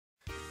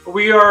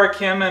We are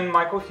Kim and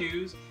Michael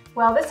Hughes.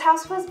 Well, this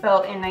house was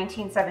built in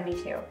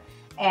 1972,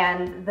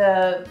 and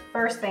the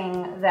first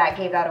thing that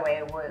gave that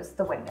away was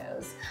the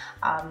windows.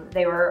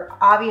 They were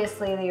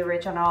obviously the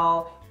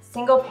original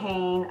single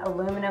pane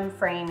aluminum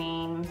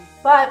framing,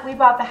 but we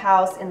bought the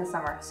house in the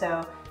summer,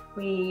 so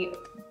we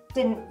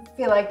didn't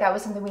feel like that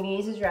was something we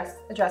needed to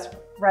address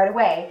right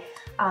away.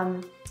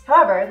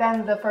 However,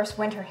 then the first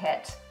winter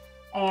hit,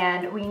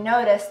 and we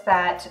noticed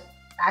that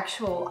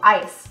actual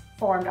ice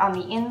formed on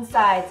the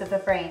insides of the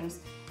frames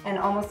and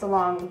almost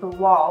along the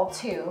wall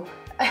too.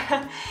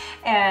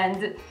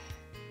 And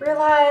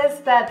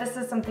realized that this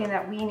is something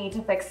that we need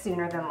to fix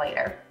sooner than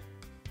later.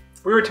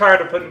 We were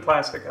tired of putting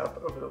plastic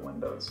up over the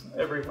windows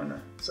every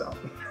winter, so.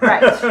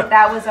 Right,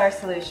 that was our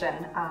solution.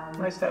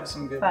 Nice to have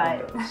some good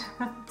windows.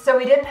 So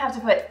we didn't have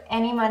to put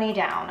any money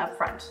down up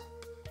front.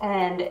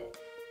 And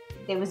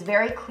it was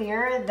very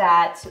clear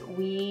that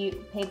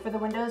we paid for the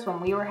windows when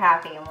we were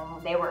happy and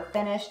when they were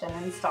finished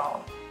and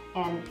installed.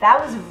 And that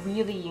was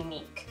really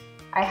unique.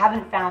 I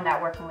haven't found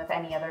that working with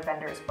any other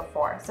vendors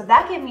before. So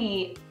that gave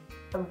me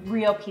a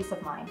real peace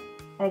of mind.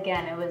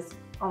 Again, it was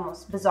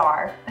almost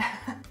bizarre.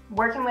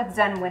 Working with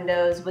Zen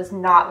Windows was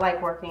not like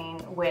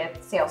working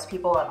with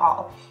salespeople at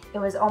all. It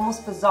was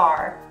almost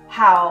bizarre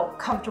how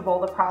comfortable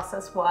the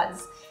process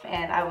was.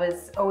 And I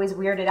was always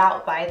weirded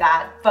out by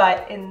that,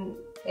 but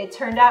it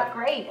turned out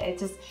great.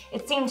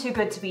 It seemed too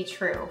good to be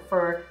true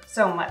for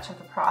so much of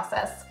the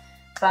process,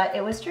 but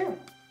it was true.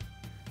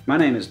 My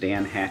name is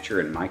Dan Hatcher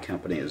and my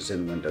company is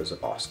Zen Windows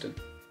of Austin.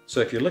 So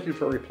if you're looking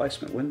for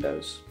replacement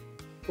windows,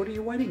 what are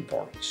you waiting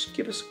for? Just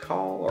give us a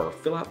call or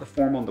fill out the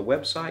form on the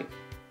website.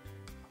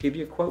 Give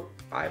you a quote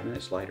 5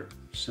 minutes later.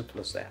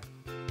 Simple as that.